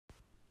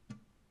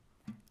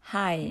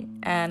Hi,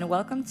 and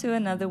welcome to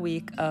another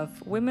week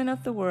of Women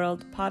of the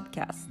World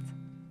podcast.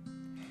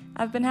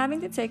 I've been having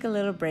to take a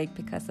little break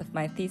because of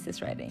my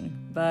thesis writing,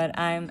 but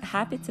I'm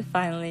happy to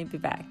finally be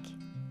back.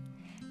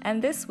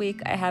 And this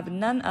week I have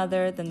none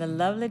other than the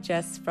lovely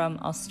Jess from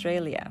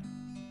Australia.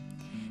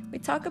 We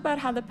talk about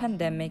how the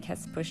pandemic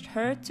has pushed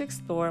her to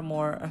explore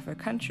more of her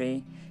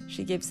country.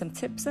 She gives some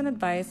tips and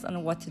advice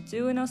on what to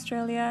do in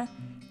Australia,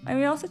 and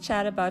we also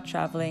chat about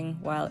traveling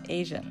while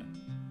Asian.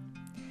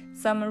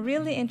 Some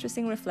really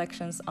interesting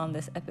reflections on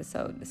this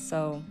episode,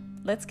 so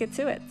let's get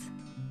to it.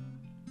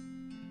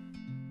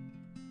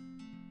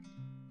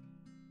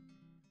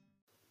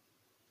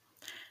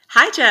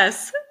 Hi,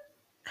 Jess.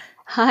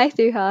 Hi,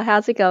 Thuha.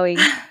 How's it going?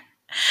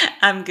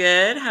 I'm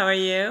good. How are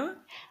you?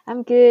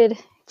 I'm good.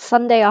 It's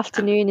Sunday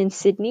afternoon in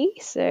Sydney,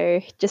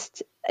 so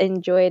just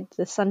enjoyed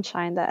the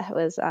sunshine that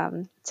was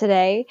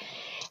today.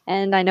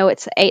 And I know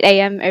it's 8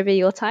 a.m. over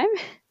your time.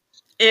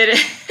 It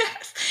is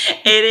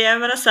 8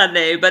 a.m. on a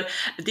Sunday, but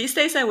these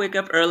days I wake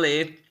up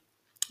early.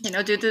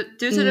 Due to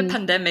the Mm,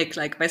 pandemic,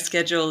 like my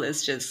schedule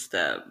is just.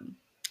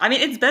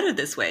 It's better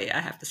this way, I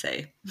have to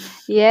say.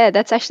 yeah,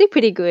 that's actually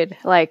pretty good.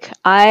 Like,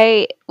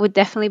 I would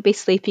definitely be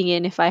sleeping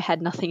in if I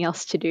had nothing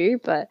else to do,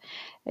 but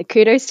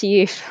kudos to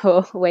you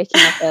for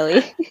waking up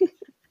early.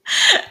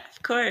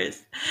 Of course.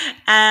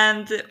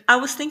 And I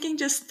was thinking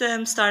just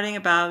starting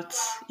about,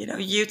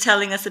 you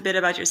telling us a bit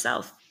about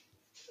yourself.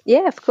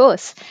 Yeah, of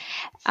course.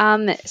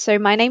 So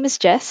my name is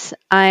Jess.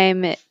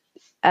 I'm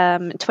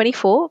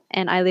 24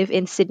 and I live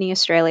in Sydney,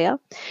 Australia.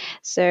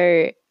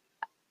 So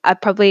I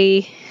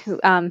probably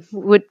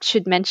would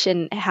should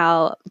mention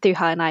how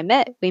Duha and I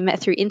met. We met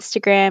through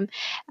Instagram.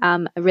 I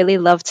really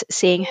loved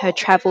seeing her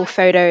travel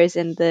photos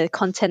and the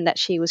content that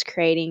she was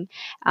creating,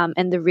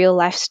 and the real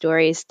life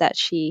stories that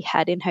she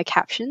had in her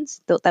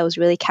captions. Thought that was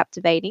really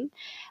captivating.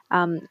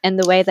 And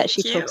the way that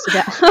she Thank you. talks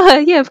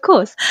about, yeah, of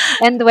course,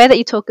 and the way that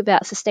you talk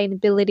about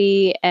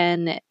sustainability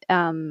and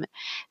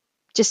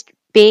just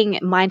being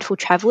mindful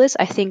travelers,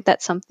 I think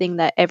that's something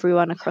that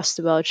everyone across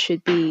the world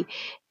should be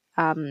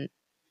um,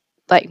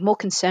 like more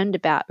concerned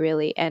about,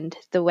 really. And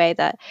the way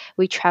that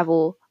we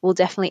travel will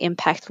definitely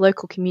impact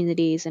local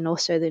communities and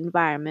also the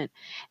environment.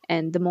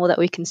 And the more that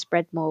we can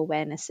spread more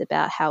awareness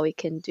about how we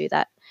can do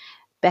that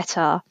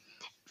better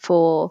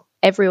for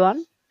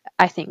everyone,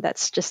 I think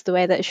that's just the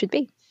way that it should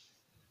be.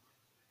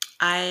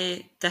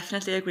 I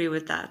definitely agree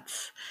with that.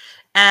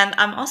 And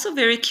I'm also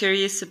very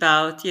curious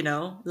about,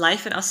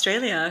 life in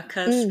Australia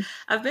because Mm,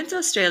 I've been to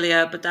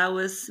Australia, but that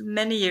was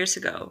many years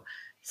ago.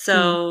 mm.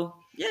 So,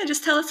 yeah,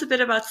 just tell us a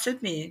bit about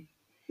Sydney.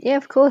 Yeah,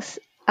 of course.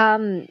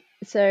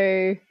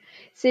 So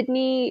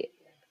Sydney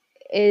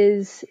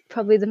is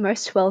probably the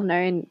most well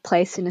known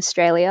place in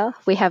Australia.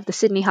 We have the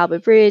Sydney Harbour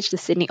Bridge, the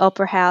Sydney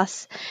Opera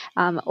House,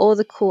 all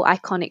the cool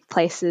iconic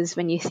places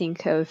when you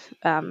think of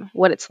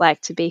what it's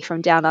like to be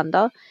from down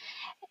under.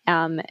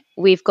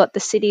 We've got the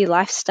city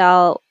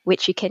lifestyle,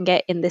 which you can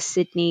get in the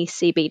Sydney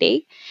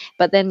CBD.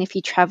 But then if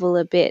you travel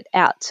a bit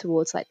out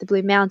towards like the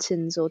Blue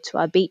Mountains or to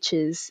our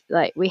beaches,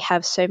 like we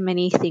have so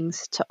many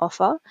things to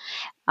offer.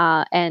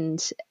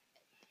 And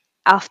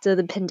after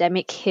the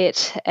pandemic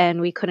hit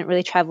and we couldn't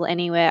really travel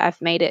anywhere,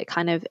 I've made it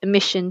kind of a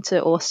mission to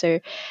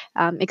also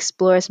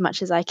explore as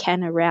much as I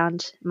can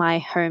around my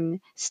home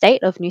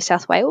state of New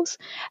South Wales,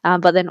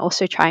 but then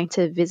also trying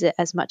to visit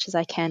as much as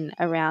I can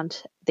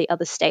around the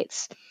other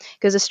states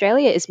because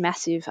Australia is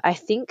massive. I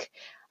think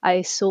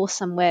I saw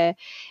somewhere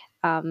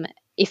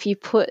if you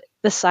put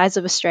the size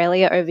of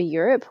Australia over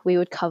Europe, we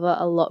would cover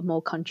a lot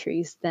more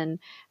countries than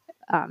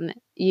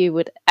you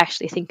would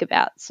actually think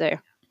about. So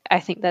I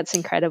think that's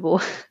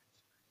incredible.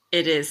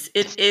 It is.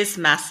 It is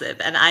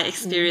massive. And I Mm,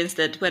 experienced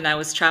it when I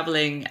was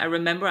traveling. I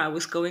remember I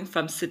was going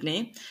from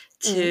Sydney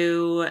mm.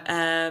 to,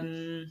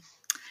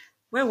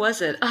 where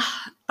was it?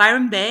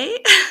 Byron Bay?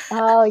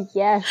 Oh,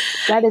 yes,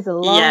 that is a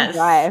long Yes.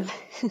 drive.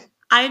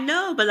 I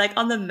know, but like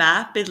on the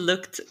map, it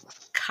looked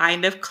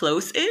kind of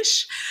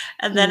close-ish.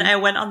 And then Mm. I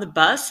went on the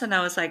bus and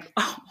I was like,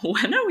 oh,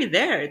 when are we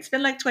there? It's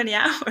been like 20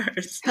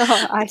 hours.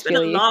 Oh, I It's been a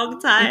feel you. long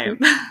Hmm. time.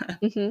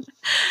 Hmm.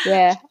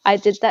 Yeah, I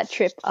did that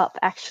trip up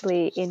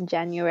actually in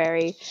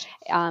January.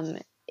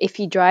 If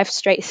you drive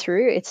straight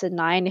through, it's a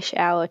 9-ish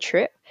hour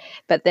trip,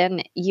 but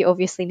then you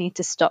obviously need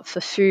to stop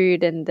for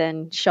food and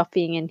then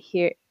shopping and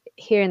here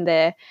and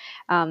there.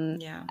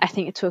 Yeah. I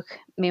think it took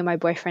me and my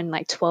boyfriend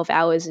like 12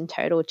 hours in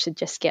total to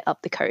just get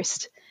up the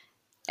coast.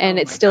 And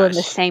Oh it's my still in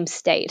the gosh. same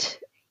state.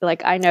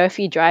 Like I know if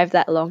you drive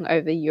that long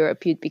over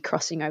Europe, you'd be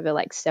crossing over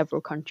like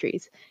several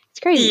countries. It's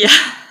crazy.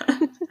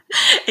 Yeah,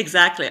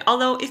 exactly.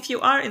 Although, if you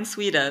are in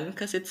Sweden,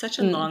 because it's such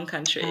a Mm. long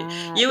country,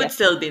 Ah, you would yes,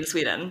 still be in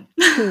Sweden.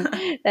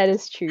 that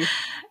is true.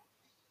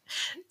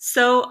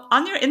 So,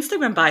 on your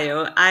Instagram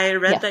bio, I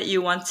read Yes, that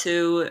you want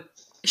to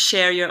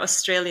share your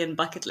Australian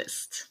bucket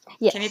list.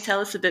 Can you yes, tell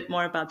us a bit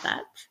more about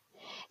that?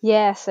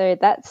 yeah. So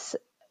that's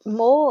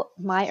more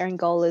my own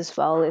goal as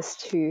well is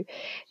to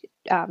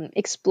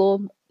explore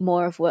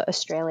more of what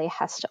Australia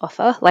has to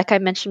offer. Like I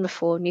mentioned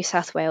before, New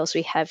South Wales,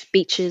 we have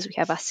beaches, we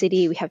have our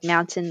city, we have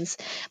mountains.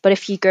 But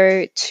if you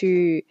go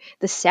to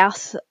the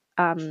south,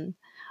 um,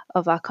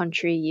 of our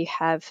country, you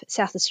have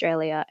South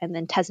Australia and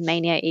then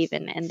Tasmania,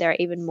 even, and there are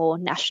even more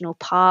national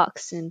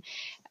parks and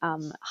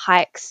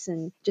hikes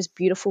and just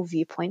beautiful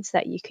viewpoints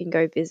that you can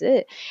go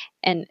visit.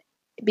 And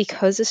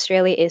because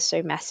Australia is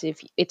so massive,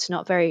 it's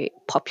not very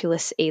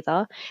populous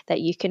either,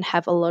 that you can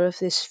have a lot of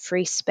this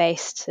free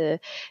space to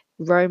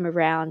roam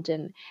around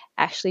and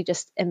actually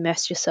just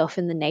immerse yourself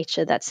in the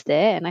nature that's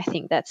there. And I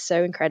think that's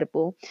so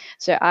incredible.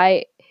 So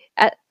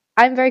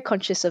I'm very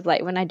conscious of,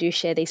 like, when I do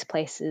share these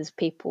places,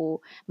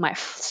 people might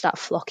start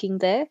flocking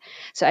there.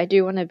 So I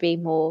do want to be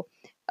more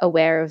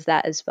aware of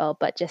that as well.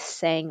 But just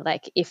saying,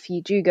 like, if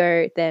you do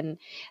go, then,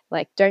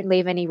 like, don't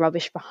leave any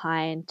rubbish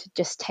behind.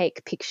 Just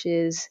take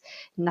pictures,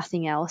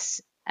 nothing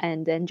else,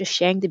 and then just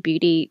sharing the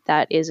beauty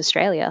that is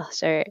Australia.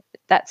 So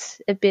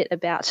that's a bit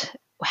about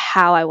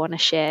how I want to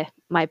share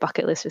my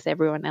bucket list with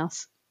everyone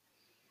else.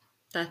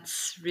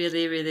 That's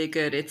really, really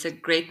good. It's a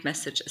great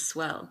message as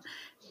well.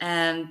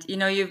 And,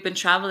 you've been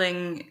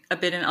traveling a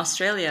bit in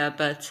Australia,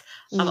 but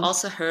I've Mm,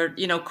 also heard,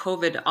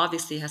 COVID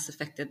obviously has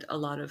affected a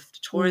lot of mm,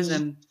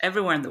 tourism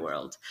everywhere in the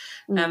world.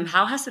 mm.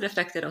 How has it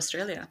affected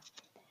Australia?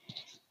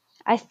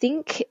 I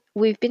think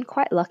we've been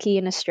quite lucky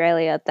in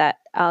Australia that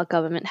our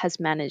government has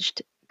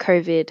managed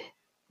COVID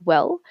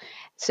well.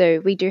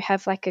 So we do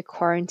have like a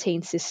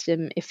quarantine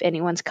system. If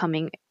anyone's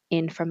coming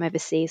in from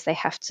overseas, they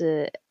have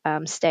to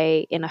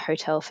stay in a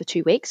hotel for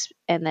 2 weeks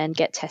and then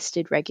get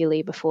tested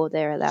regularly before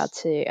they're allowed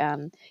to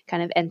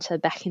kind of enter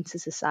back into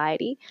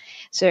society.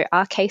 So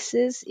our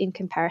cases, in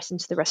comparison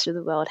to the rest of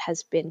the world,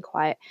 has been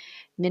quite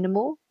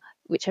minimal,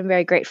 which I'm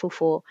very grateful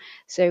for.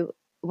 So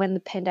when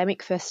the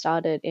pandemic first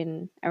started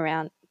in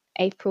around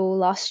April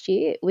last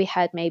year, we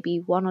had maybe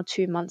 1 or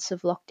 2 months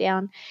of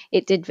lockdown.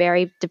 It did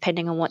vary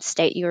depending on what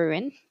state you were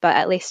in, but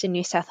at least in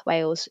New South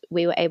Wales,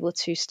 we were able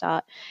to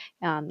start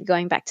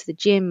going back to the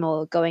gym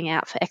or going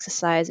out for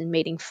exercise and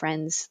meeting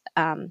friends,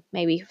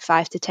 maybe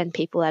 5 to 10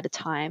 people at a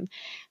time,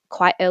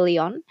 quite early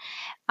on.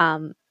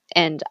 Um,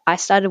 and I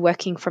started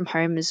working from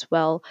home as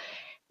well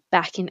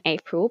back in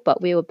April, but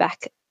we were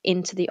back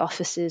into the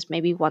offices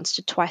maybe once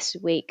to twice a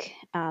week,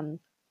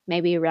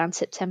 maybe around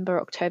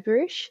September,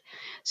 October-ish.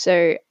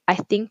 So I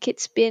think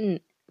it's been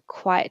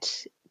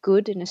quite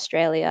good in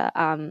Australia.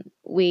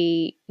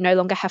 We no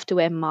longer have to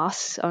wear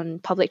masks on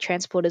public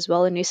transport as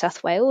well in New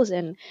South Wales,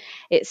 and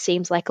it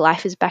seems like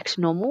life is back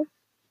to normal.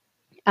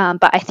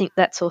 But I think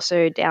that's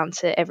also down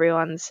to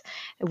everyone's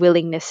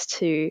willingness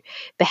to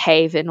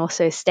behave and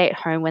also stay at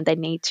home when they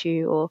need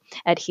to or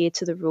adhere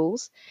to the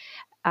rules.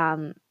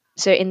 Um,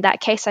 so in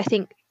that case, I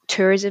think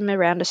tourism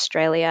around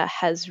Australia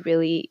has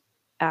really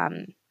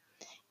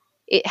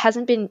it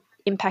hasn't been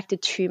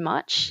impacted too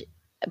much,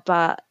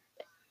 but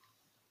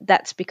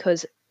that's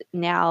because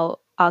now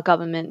our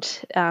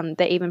government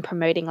they're even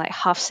promoting like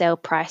half sale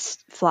price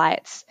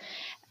flights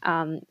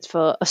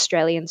for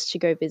Australians to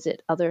go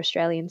visit other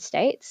Australian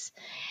states.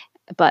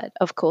 But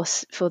of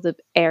course, for the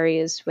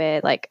areas where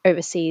like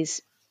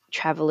overseas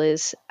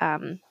travelers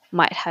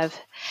might have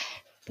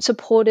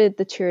supported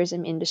the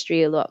tourism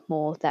industry a lot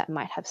more, that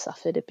might have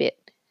suffered a bit.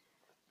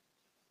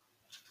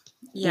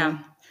 Mm. Yeah.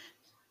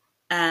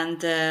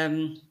 And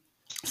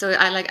so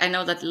I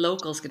know that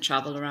locals can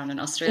travel around in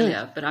Mm.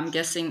 Australia, but I'm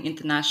guessing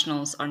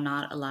internationals are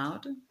not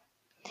allowed.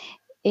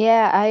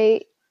 Yeah, I'm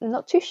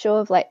not too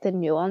sure of like the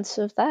nuance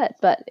of that,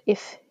 but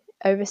if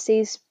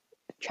overseas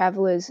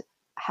travelers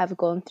have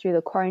gone through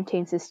the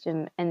quarantine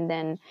system and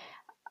then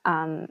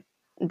um,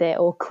 they're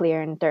all clear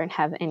and don't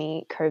have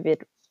any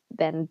COVID,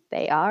 then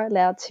they are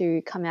allowed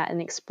to come out and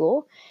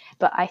explore.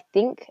 But I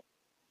think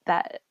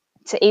that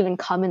to even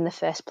come in the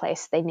first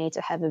place, they need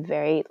to have a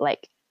very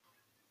like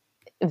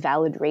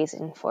valid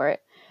reason for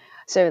it.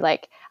 So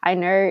like I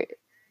know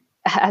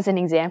as an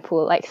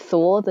example, like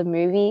Thor, the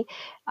movie,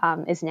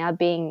 is now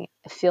being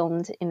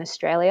filmed in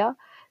Australia.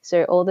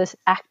 So all the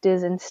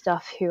actors and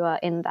stuff who are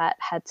in that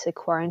had to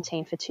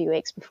quarantine for 2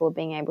 weeks before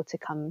being able to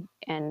come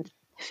and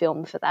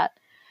film for that.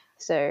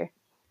 So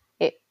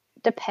it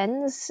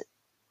depends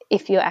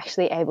if you're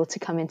actually able to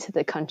come into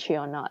the country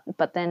or not.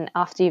 But then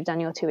after you've done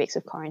your 2 weeks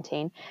of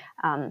quarantine,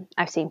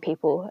 I've seen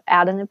people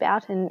out and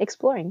about and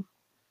exploring.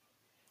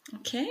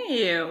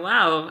 Okay,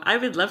 wow. I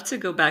would love to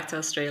go back to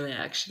Australia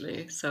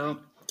actually. So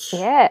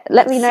Yeah,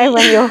 let let's me know see.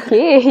 when you're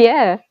here.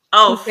 Yeah,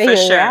 Oh, can show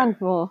for you sure. around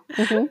more.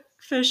 Hmm.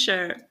 For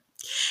sure.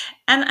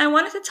 And I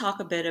wanted to talk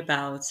a bit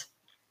about,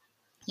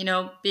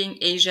 being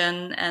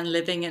Asian and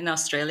living in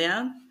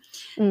Australia.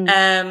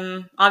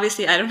 Mm,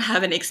 Obviously, I don't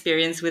have any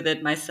experience with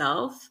it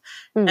myself,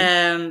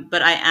 mm,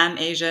 but I am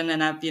Asian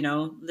and I've,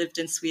 lived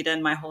in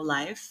Sweden my whole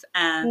life.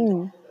 And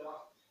mm,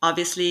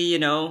 obviously,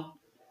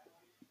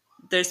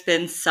 there's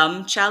been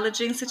some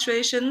challenging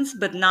situations,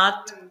 but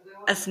not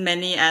as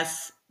many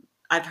as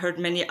I've heard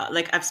many,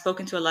 like I've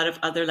spoken to a lot of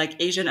other like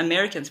Asian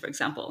Americans, for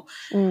example,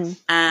 mm,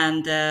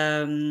 and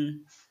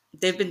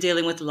they've been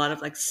dealing with a lot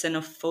of like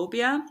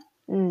xenophobia.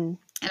 mm,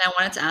 And I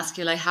wanted to ask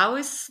you, like, how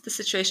is the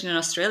situation in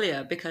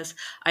Australia? Because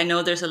I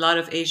know there's a lot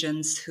of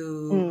Asians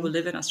who mm,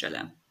 live in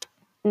Australia.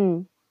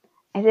 mm.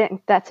 I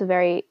think that's a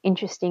very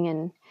interesting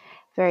and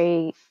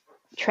very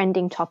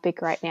trending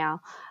topic right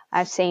now.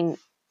 I've seen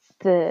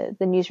the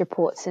news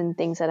reports and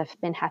things that have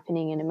been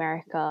happening in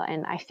America,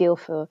 and I feel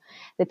for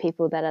the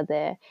people that are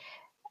there.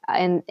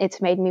 And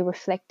it's made me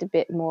reflect a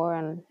bit more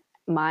on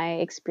my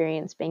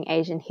experience being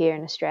Asian here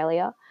in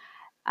Australia.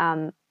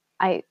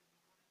 I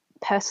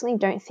personally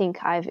don't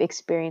think I've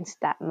experienced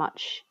that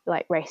much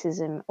like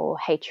racism or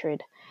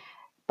hatred,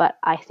 but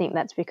I think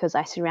that's because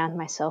I surround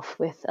myself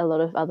with a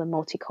lot of other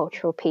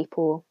multicultural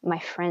people, my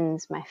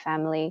friends, my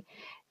family.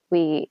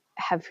 We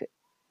have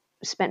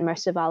spent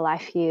most of our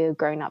life here,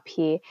 grown up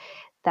here,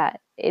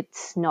 that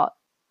it's not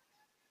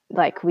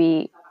like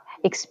we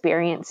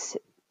experience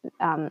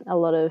a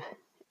lot of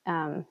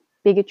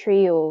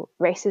bigotry or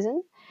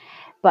racism,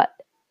 but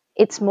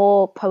it's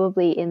more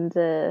probably in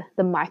the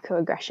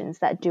microaggressions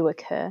that do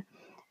occur,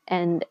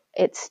 and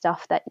it's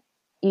stuff that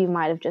you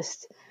might have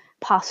just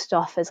passed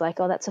off as like,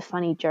 oh, that's a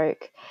funny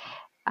joke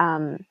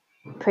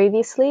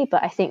previously,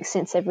 but I think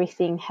since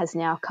everything has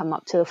now come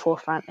up to the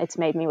forefront, it's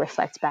made me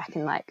reflect back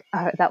and like,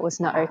 oh, that was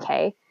not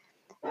okay.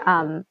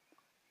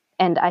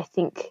 And I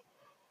think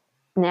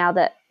now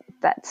that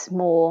that's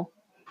more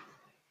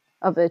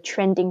of a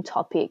trending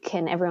topic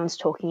and everyone's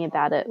talking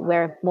about it,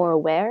 we're more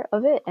aware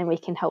of it and we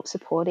can help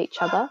support each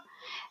other.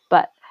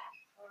 But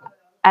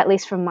at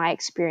least from my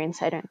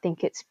experience, I don't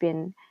think it's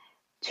been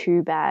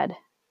too bad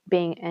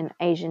being an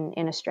Asian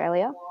in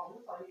Australia.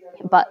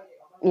 But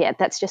yeah,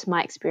 that's just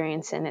my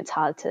experience, and it's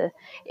hard to,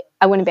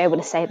 I wouldn't be able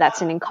to say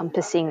that's an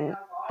encompassing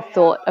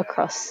thought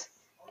across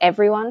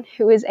everyone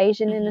who is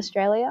Asian in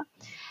Australia.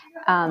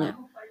 Yeah.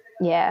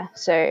 Yeah,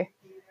 so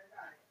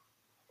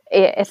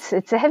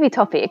it's a heavy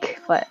topic,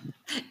 but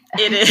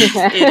It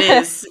is. It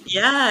is.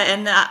 Yeah.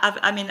 And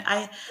I mean,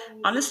 I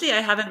honestly,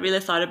 I haven't really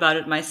thought about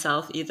it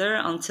myself either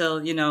until,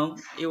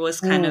 it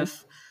was kind mm,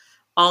 of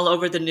all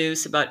over the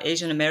news about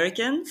Asian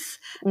Americans.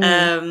 mm,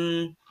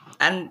 Um,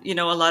 and,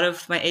 a lot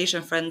of my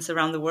Asian friends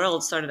around the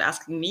world started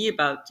asking me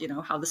about,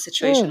 how the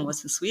situation mm,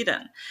 was in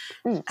Sweden.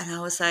 mm. And I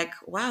was like,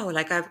 wow,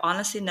 like I've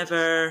honestly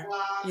never,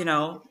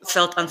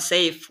 felt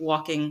unsafe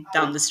walking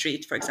down the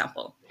street, for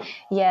example.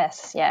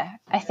 Yes, yeah.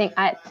 I think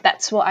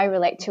that's what I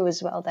relate to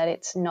as well, that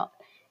it's not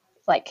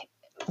like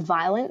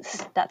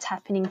violence that's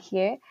happening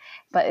here,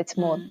 but it's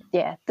more, Mm,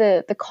 yeah,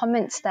 the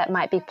comments that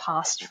might be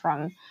passed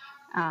from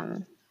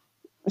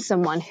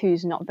someone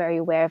who's not very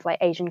aware of like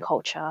Asian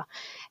culture,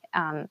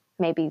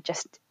 maybe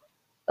just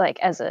like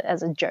as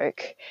a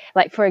joke.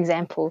 Like for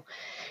example,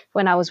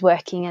 when I was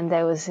working and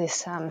there was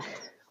this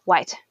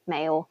white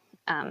male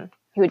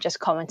who would just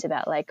comment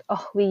about like,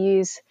 oh,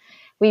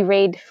 we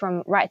read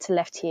from right to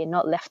left here,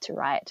 not left to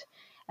right,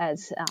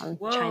 as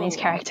Chinese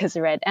whoa. characters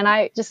are read, and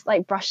I just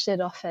like brushed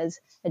it off as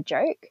a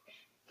joke.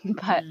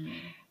 But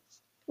Mm,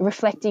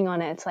 reflecting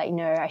on it, it's like,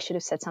 no, I should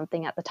have said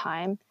something at the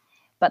time.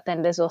 But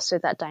then there's also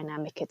that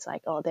dynamic. It's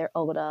like, oh, they're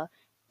older,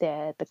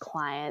 they're the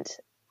client.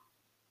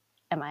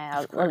 Am I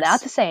of allowed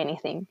course. to say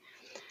anything?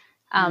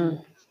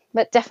 Mm,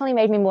 But definitely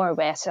made me more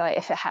aware. So like,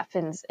 if it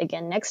happens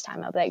again next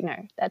time, I'll be like, no,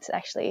 that's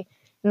actually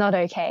not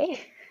okay.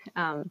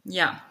 Um,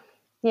 yeah.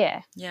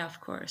 yeah. Yeah, of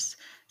course.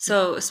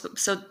 So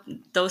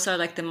those are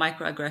like the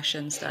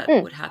microaggressions that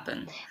Mm, would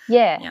happen.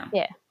 yeah, Yeah.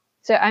 yeah.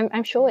 So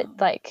I'm sure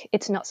Wow.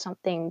 it's not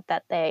something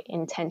that they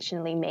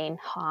intentionally mean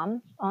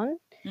harm on,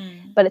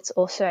 Mm, but it's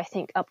also I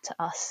think up to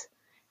us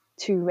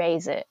to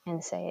raise it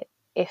and say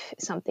if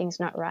something's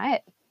not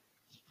right,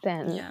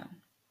 then yeah,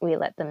 we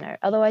let them know.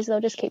 Otherwise,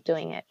 they'll just keep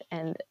doing it,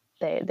 and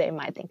they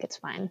might think it's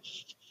fine.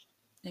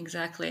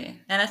 exactly.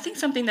 And I think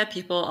something that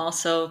people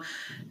also,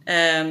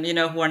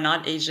 who are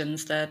not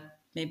Asians that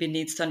maybe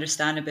needs to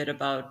understand a bit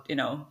about,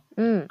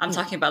 Mm, I'm mm,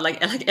 talking about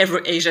like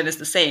every Asian is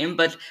the same,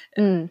 but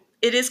mm,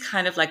 it is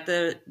kind of like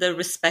the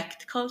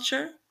respect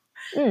culture.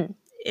 mm,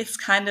 It's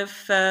kind of,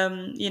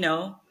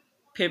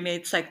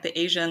 permeates like the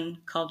Asian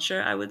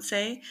culture, I would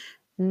say.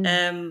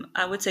 mm.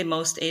 I would say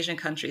most Asian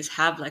countries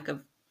have like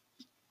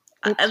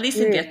at It's least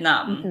in true.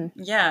 Vietnam,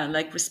 Hmm. yeah,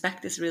 like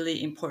respect is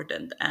really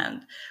important,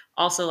 and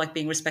also like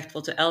being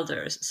respectful to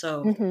elders.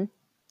 So Hmm.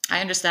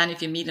 I understand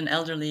if you meet an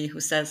elderly who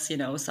says,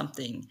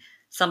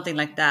 something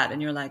like that,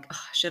 and you're like,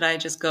 oh, should I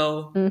just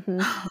go Hmm.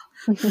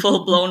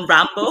 full blown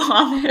Rambo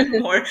on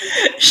him, or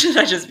should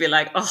I just be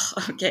like, oh,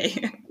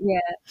 okay? Yeah,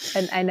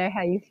 and I know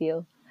how you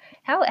feel.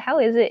 How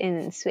is it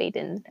in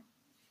Sweden?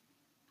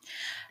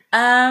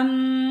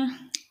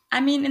 Um,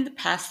 I mean, in the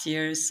past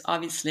years,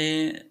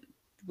 obviously,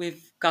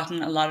 we've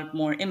gotten a lot of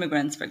more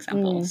immigrants, for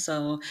example. Mm,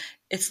 So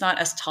it's not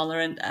as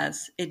tolerant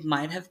as it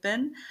might have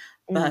been.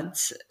 mm,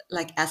 But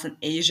like as an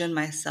Asian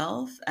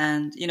myself,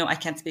 and I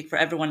can't speak for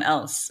everyone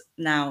else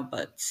now,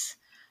 but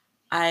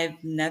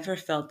I've never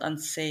felt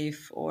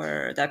unsafe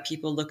or that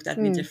people looked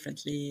at me mm,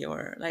 differently,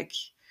 or like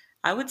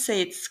I would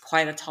say it's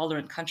quite a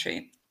tolerant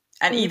country.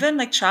 And mm, even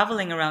like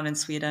traveling around in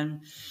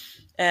Sweden,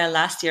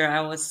 last year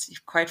I was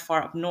quite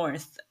far up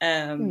north,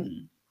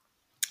 mm,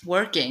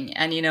 working,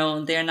 and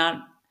they're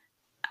not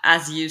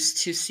as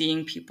used to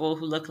seeing people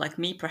who look like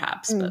me,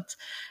 perhaps, mm. but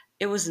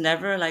it was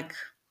never like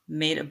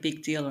made a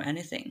big deal or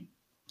anything.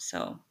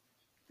 So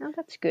Oh,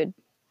 that's good.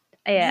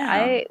 Yeah, yeah.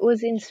 I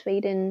was in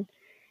Sweden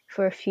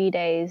for a few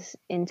days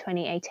in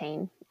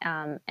 2018,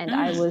 and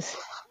I Mm. was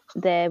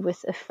there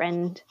with a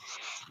friend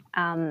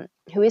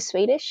who is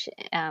Swedish.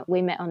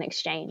 We met on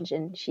exchange,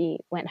 and she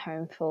went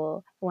home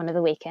for one of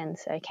the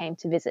weekends, so I came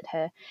to visit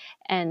her,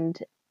 and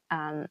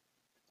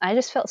I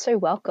just felt so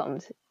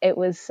welcomed. It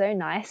was so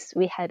nice.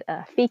 We had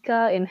a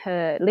fika in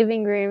her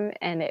living room,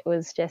 and it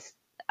was just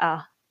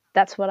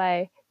that's what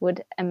I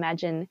would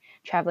imagine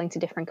traveling to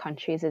different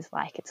countries is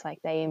like. It's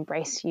like they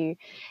embrace you,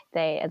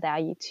 they allow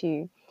you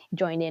to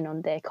join in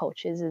on their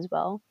cultures as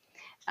well.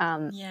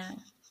 Yeah.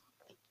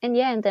 And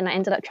yeah, and then I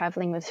ended up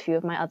traveling with a few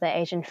of my other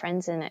Asian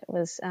friends, and it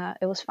was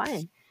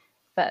fine.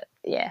 But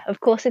yeah, of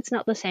course, it's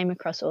not the same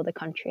across all the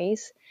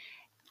countries.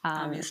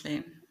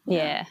 Obviously. Yeah.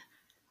 Yeah,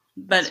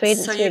 but But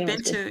so you've Sweden been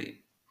was good. to,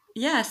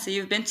 yeah, so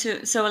you've been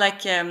to, so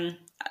like,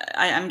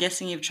 I'm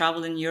guessing you've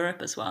traveled in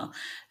Europe as well.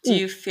 Do Mm.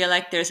 you feel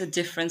like there's a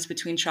difference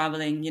between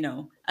traveling,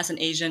 as an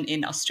Asian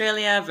in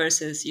Australia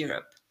versus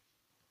Europe?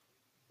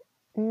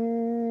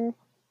 Mm,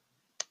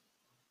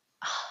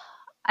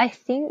 I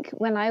think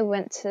when I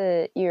went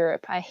to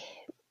Europe, I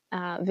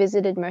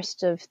visited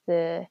most of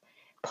the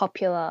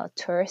popular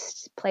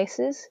tourist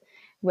places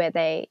where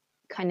they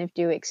kind of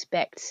do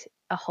expect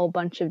a whole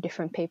bunch of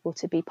different people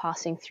to be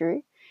passing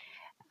through.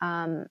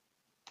 Um,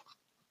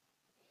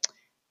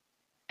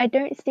 I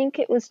don't think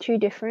it was too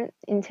different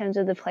in terms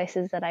of the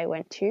places that I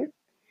went to,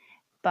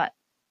 but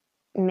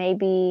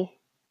maybe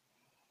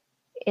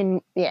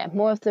in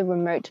more of the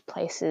remote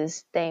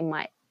places they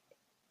might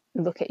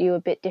look at you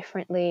a bit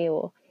differently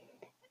or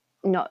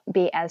not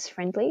be as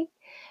friendly.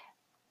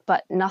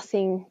 But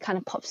nothing kind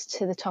of pops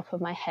to the top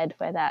of my head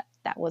where that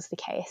was the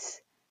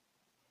case.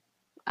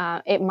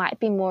 It might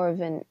be more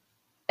of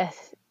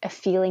a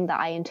feeling that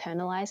I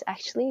internalize,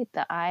 actually,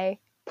 that I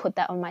put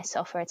that on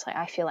myself, where it's like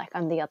I feel like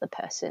I'm the other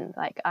person.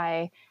 Like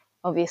I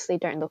obviously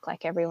don't look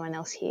like everyone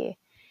else here,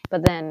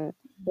 but then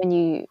when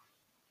you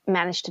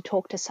manage to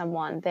talk to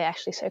someone, they're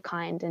actually so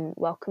kind and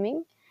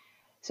welcoming.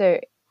 So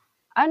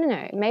I don't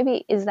know,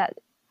 maybe is that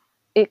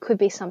it could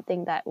be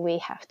something that we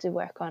have to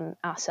work on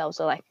ourselves,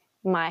 or like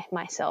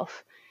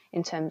myself,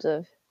 in terms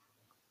of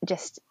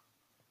just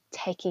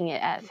taking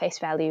it at face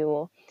value,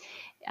 or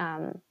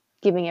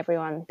giving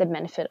everyone the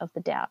benefit of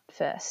the doubt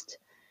first.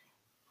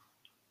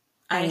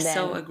 I And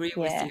so then, agree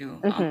with yeah.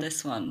 you on Mm-hmm.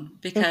 this one Mm-hmm.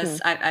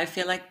 because I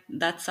feel like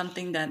that's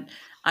something that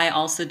I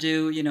also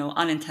do,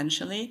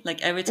 unintentionally.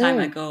 Like every time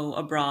I Mm. go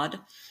abroad,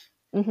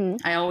 Mm-hmm.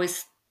 I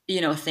always,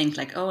 think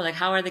like, oh, like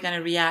how are they going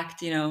to react,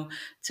 to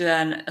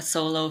a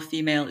solo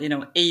female,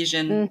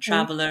 Asian Mm-hmm.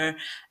 traveler.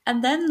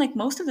 And then like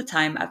most of the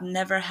time I've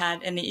never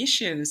had any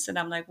issues. And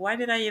I'm like, why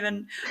did I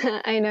even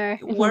I know.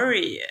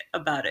 worry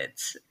about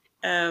it?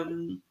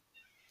 Um,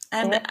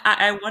 and Yep.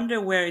 I wonder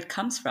where it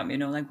comes from,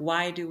 like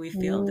why do we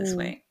feel this Mm,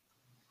 way?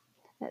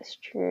 that's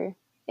true.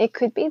 It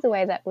could be the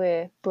way that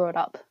we're brought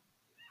up,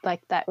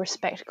 like that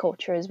respect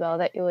culture as well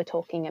that you were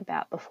talking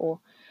about before.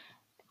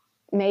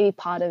 Maybe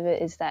part of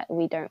it is that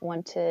we don't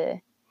want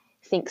to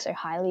think so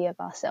highly of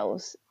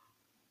ourselves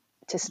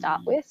to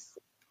start with,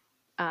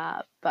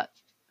 but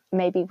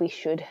maybe we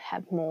should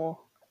have more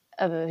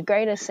of a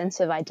greater sense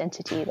of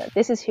identity that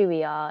this is who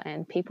we are,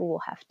 and people will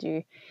have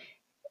to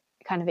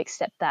kind of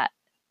accept that,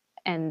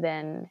 and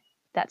then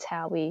that's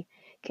how we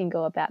can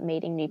go about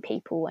meeting new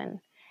people and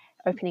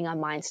opening our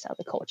minds to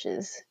other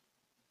cultures.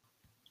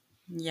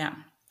 Yeah,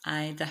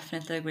 I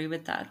definitely agree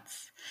with that.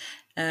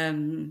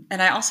 And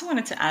I also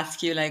wanted to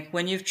ask you, like,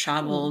 when you've Mm.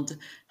 traveled,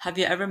 have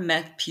you ever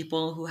met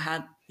people who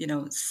had,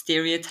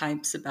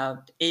 stereotypes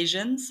about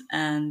Asians,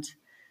 and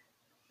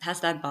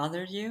has that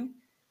bothered you?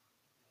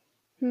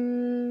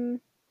 Hmm.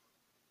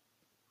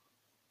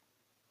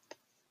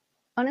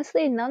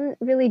 Honestly, none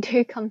really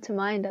do come to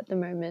mind at the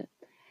moment.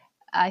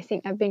 I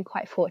think I've been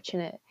quite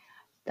fortunate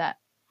that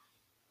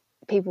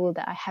people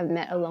that I have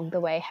met along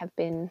the way have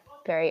been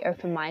very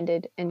open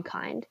minded and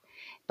kind.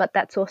 But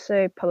that's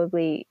also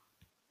probably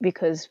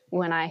because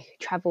when I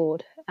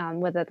traveled,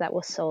 whether that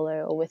was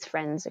solo or with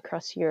friends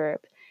across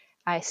Europe,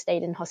 I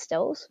stayed in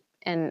hostels.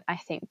 And I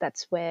think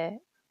that's where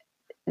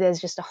there's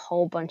just a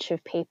whole bunch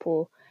of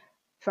people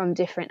from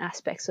different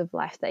aspects of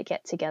life that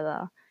get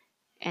together,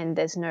 and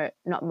there's not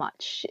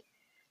much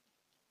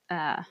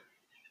uh,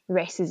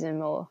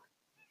 racism or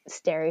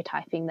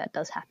stereotyping that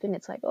does happen.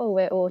 It's like, oh,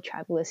 we're all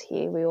travelers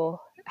here. We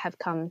all have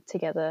come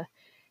together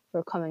for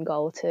a common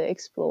goal to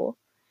explore.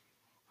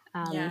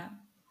 Um, Yeah,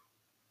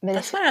 but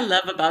that's if, what I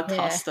love about yeah,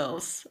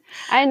 hostels.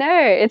 I know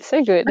it's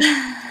so good.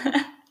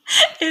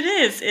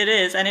 It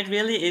is, and it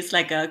really is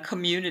like a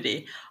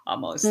community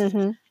almost.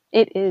 Hmm.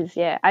 It is,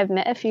 yeah. I've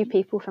met a few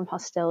people from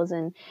hostels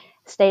and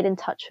stayed in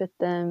touch with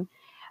them.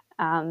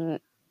 Um,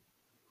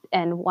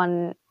 and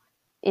one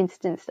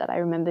instance that I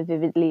remember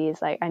vividly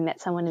is like I met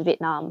someone in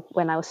Vietnam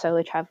when I was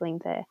solo traveling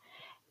there,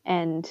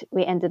 and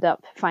we ended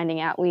up finding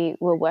out we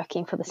were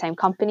working for the same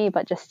company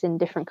but just in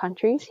different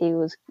countries. He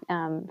was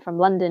from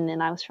London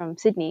and I was from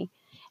Sydney,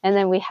 and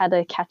then we had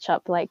a catch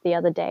up like the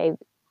other day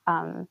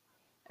um,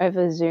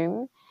 over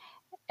Zoom,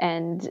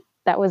 and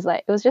that was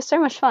like it was just so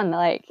much fun.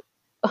 Like,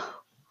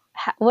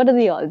 what are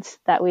the odds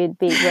that we'd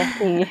be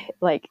working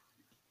like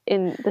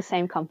in the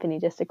same company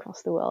just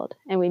across the world,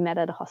 and we met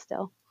at a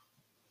hostel.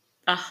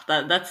 Ah,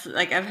 that's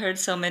like I've heard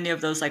so many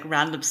of those like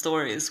random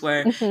stories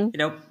where, Hmm. you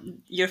know,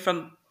 you're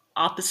from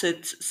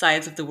opposite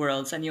sides of the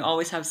world and you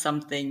always have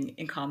something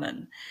in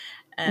common.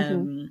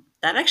 Hmm.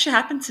 That actually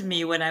happened to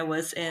me when I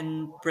was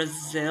in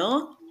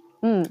Brazil,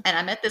 Mm. and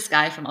I met this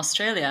guy from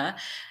Australia,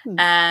 Mm.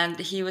 and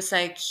he was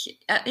like,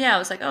 yeah, I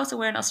was like, oh, so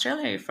where in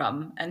Australia are you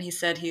from? And he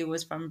said he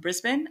was from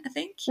Brisbane, I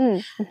think.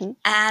 Mm. Hmm.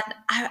 And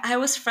I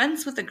was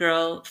friends with a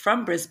girl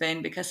from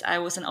Brisbane because I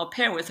was an au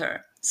pair with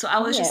her. So I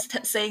Oh was yeah,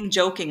 just saying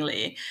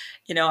jokingly,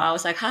 you know, I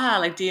was like, haha,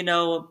 like, do you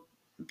know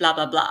blah,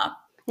 blah, blah?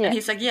 And yeah.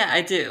 he's like, yeah,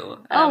 I do.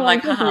 And Oh I'm my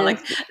like, haha, like,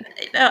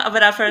 goodness.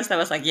 but at first I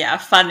was like, yeah,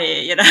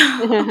 funny, you know,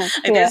 like,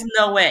 Yeah. there's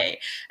no way.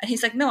 And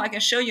he's like, no, I can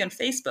show you on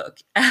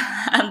Facebook.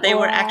 And they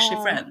were actually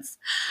Wow. friends.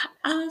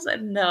 I was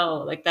like,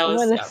 no, like, that What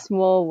was, a yeah,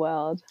 small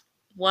world.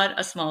 what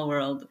a small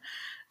world.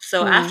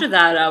 So Mm. after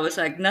that, I was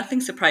like, nothing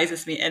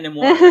surprises me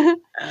anymore Oh,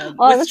 with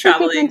that's a good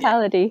traveling.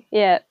 mentality.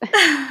 Yeah.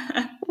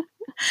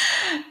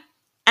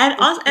 And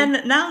That's also, cool.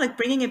 and now, like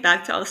bringing it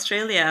back to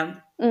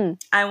Australia,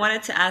 Mm. I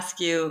wanted to ask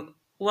you,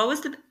 what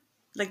was the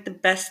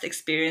best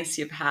experience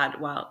you've had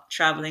while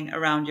traveling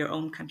around your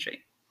own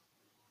country?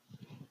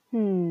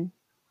 Hmm.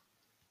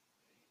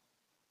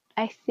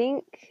 I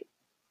think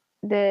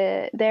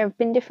there have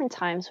been different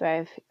times where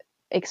I've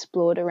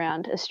explored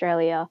around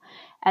Australia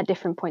at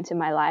different points in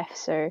my life.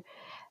 So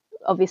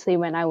obviously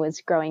when I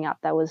was growing up,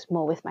 that was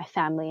more with my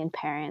family and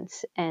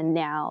parents, and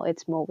now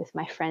it's more with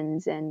my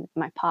friends and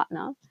my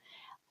partner.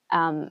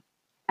 Um,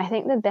 I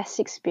think the best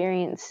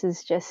experience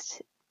is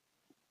just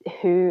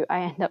who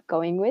I end up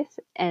going with,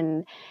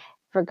 and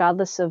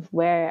regardless of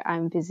where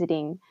I'm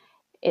visiting,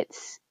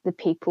 it's the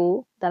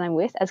people that I'm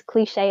with, as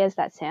cliche as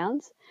that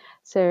sounds.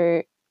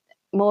 So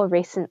more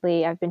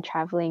recently, I've been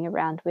traveling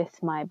around with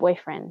my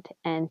boyfriend,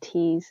 and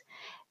he's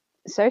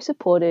so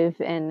supportive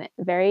and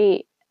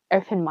very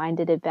open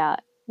minded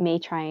about me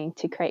trying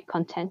to create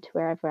content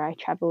wherever I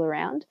travel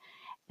around.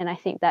 And I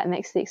think that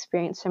makes the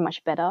experience so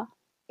much better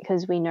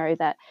because we know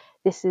that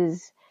this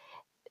is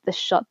the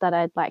shot that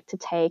I'd like to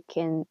take,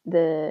 and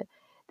the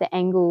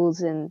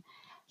angles and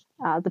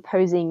the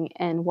posing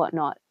and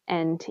whatnot.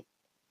 And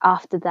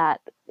after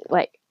that,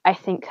 like I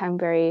think I'm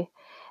very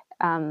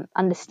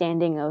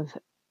understanding of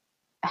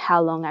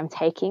how long I'm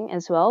taking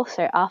as well.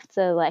 So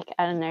after like,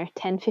 I don't know,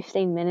 10,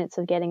 15 minutes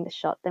of getting the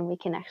shot, then we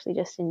can actually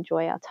just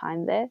enjoy our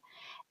time there.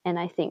 And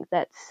I think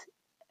that's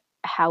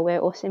how we're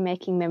also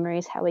making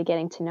memories, how we're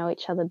getting to know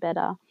each other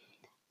better.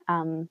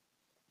 Um,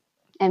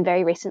 and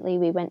very recently,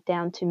 we went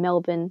down to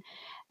Melbourne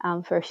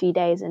for a few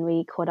days, and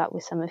we caught up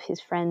with some of his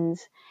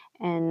friends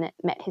and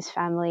met his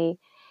family.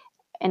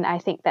 And I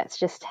think that's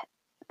just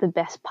the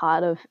best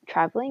part of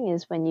traveling,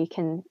 is when you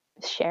can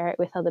share it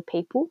with other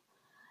people.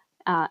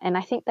 And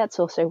I think that's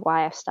also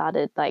why I've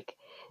started like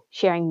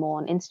sharing more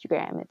on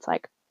Instagram. It's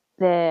like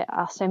there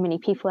are so many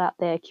people out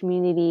there,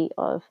 community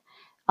of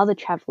other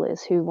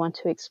travelers who want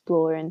to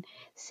explore and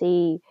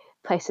see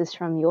places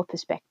from your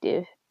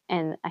perspective.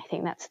 And I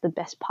think that's the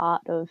best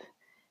part of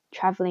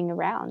traveling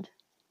around.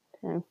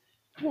 So,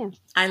 yeah.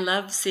 I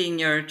love seeing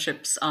your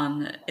trips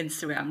on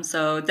Instagram,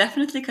 so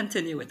definitely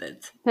continue with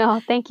it.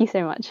 Oh, thank you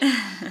so much.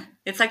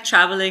 It's like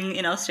traveling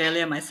in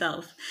Australia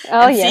myself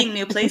Oh, and yes. seeing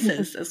new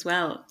places as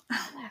well.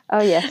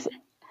 Oh, yes.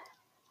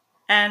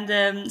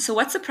 And so,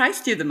 what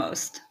surprised you the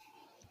most?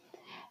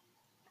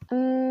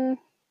 Um,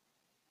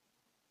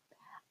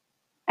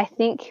 I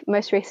think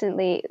most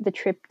recently the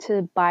trip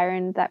to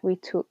Byron that we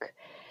took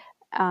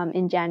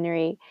in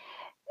January,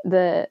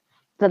 the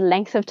the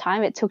length of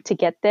time it took to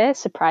get there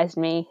surprised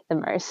me the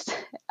most.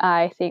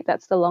 I think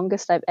that's the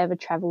longest I've ever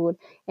traveled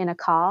in a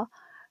car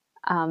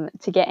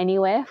to get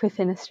anywhere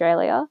within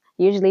Australia.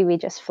 Usually we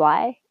just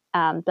fly,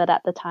 but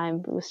at the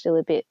time we were still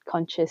a bit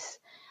conscious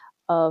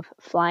of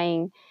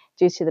flying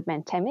due to the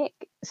pandemic.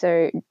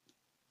 So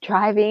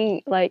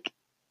driving like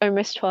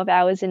almost 12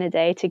 hours in a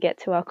day to get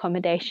to our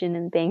accommodation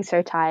and being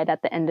so tired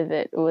at the end of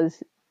it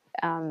was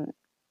um,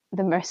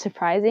 the most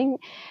surprising.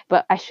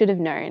 But I should have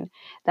known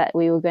that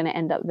we were going to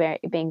end up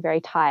being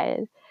very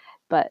tired.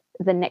 But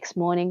the next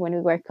morning, when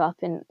we woke up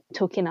and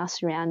took in our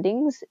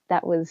surroundings,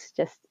 that was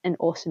just an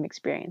awesome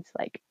experience.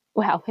 Like,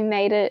 wow, we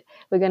made it.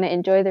 We're going to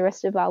enjoy the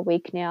rest of our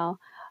week now,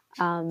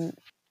 um,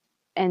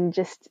 and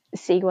just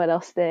see what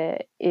else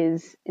there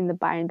is in the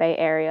Byron Bay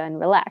area and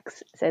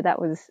relax. So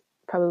that was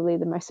probably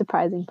the most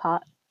surprising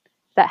part,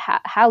 that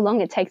how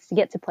long it takes to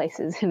get to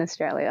places in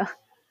Australia.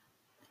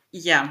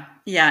 Yeah,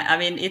 yeah. I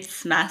mean,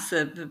 it's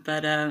massive,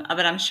 but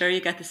I'm sure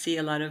you got to see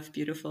a lot of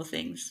beautiful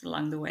things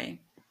along the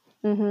way.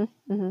 Hmm.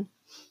 Hmm.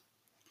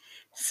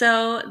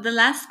 So the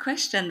last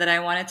question that I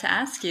wanted to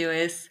ask you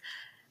is,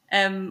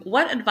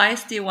 what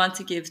advice do you want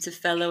to give to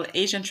fellow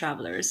Asian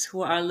travelers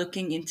who are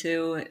looking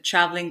into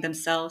traveling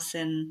themselves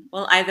in,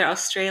 well, either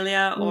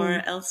Australia or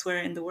Mm. elsewhere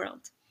in the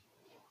world?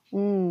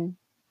 Mm.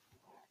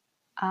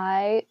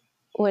 I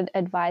would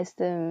advise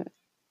them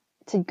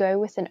to go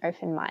with an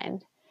open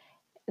mind,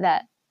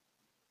 that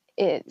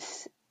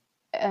it's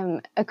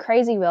a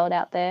crazy world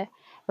out there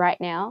right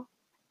now,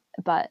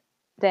 but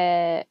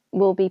there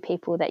will be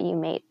people that you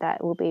meet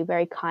that will be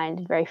very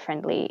kind, very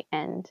friendly,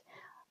 and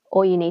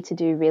all you need to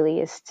do really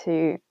is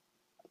to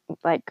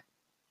like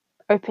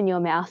open your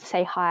mouth,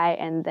 say hi,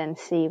 and then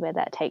see where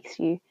that takes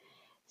you.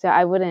 So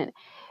I wouldn't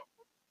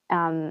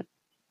kind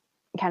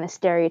of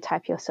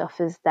stereotype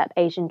yourself as that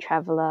Asian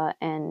traveler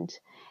and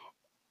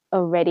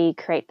already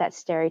create that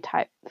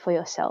stereotype for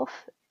yourself.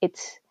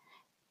 It's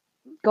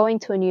going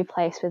to a new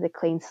place with a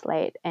clean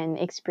slate and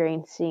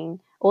experiencing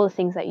all the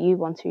things that you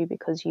want to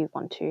because you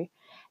want to,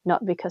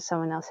 not because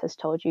someone else has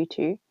told you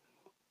to,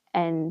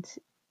 and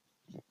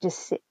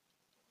just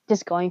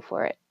going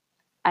for it.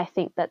 I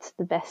think that's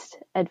the best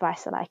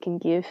advice that I can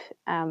give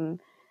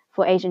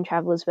for Asian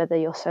travelers, whether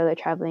you're solo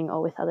traveling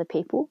or with other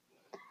people.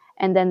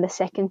 And then the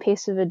second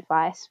piece of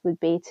advice would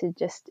be to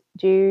just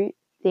do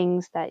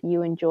things that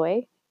you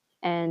enjoy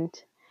and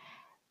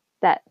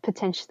that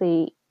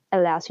potentially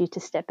allows you to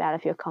step out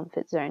of your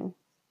comfort zone.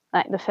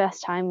 Like the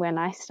first time when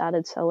I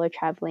started solo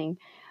traveling,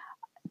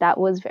 that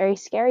was very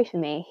scary for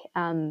me.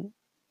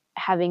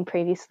 Having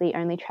previously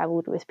only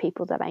traveled with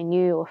people that I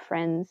knew or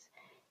friends,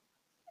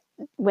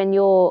 when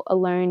you're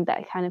alone,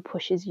 that kind of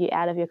pushes you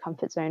out of your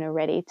comfort zone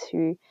already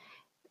to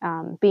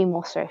be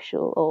more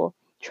social or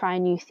try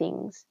new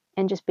things,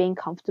 and just being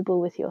comfortable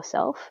with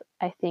yourself.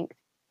 I think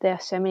there are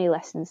so many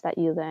lessons that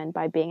you learn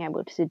by being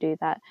able to do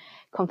that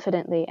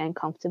confidently and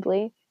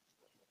comfortably.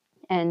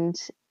 And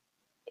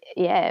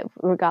yeah,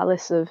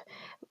 regardless of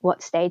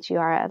what stage you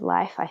are at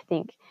life, I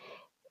think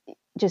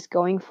just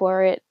going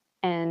for it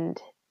and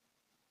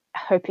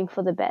hoping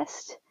for the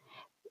best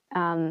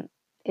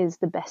is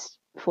the best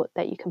foot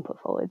that you can put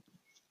forward.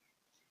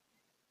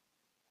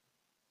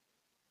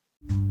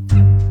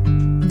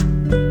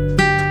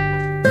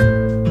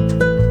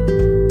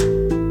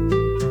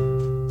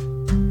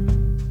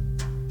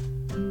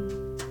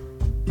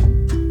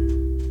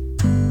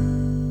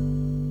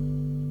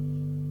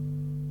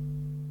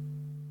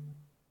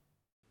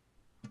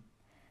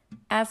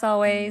 As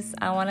always,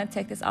 I want to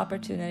take this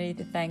opportunity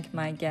to thank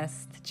my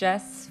guest,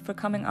 Jess, for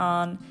coming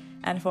on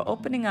and for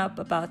opening up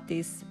about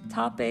these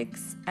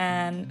topics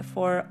and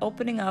for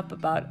opening up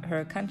about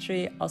her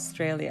country,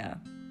 Australia.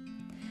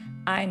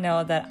 I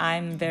know that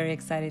I'm very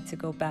excited to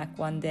go back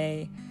one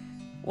day.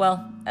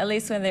 Well, at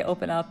least when they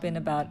open up in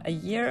about a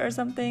year or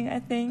something, I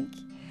think.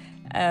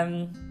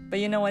 But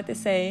you know what they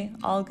say,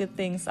 all good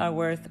things are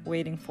worth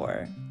waiting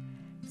for.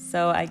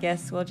 So I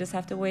guess we'll just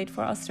have to wait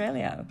for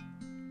Australia.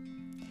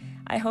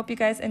 I hope you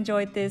guys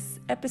enjoyed this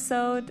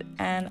episode,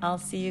 and I'll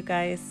see you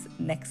guys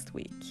next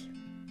week.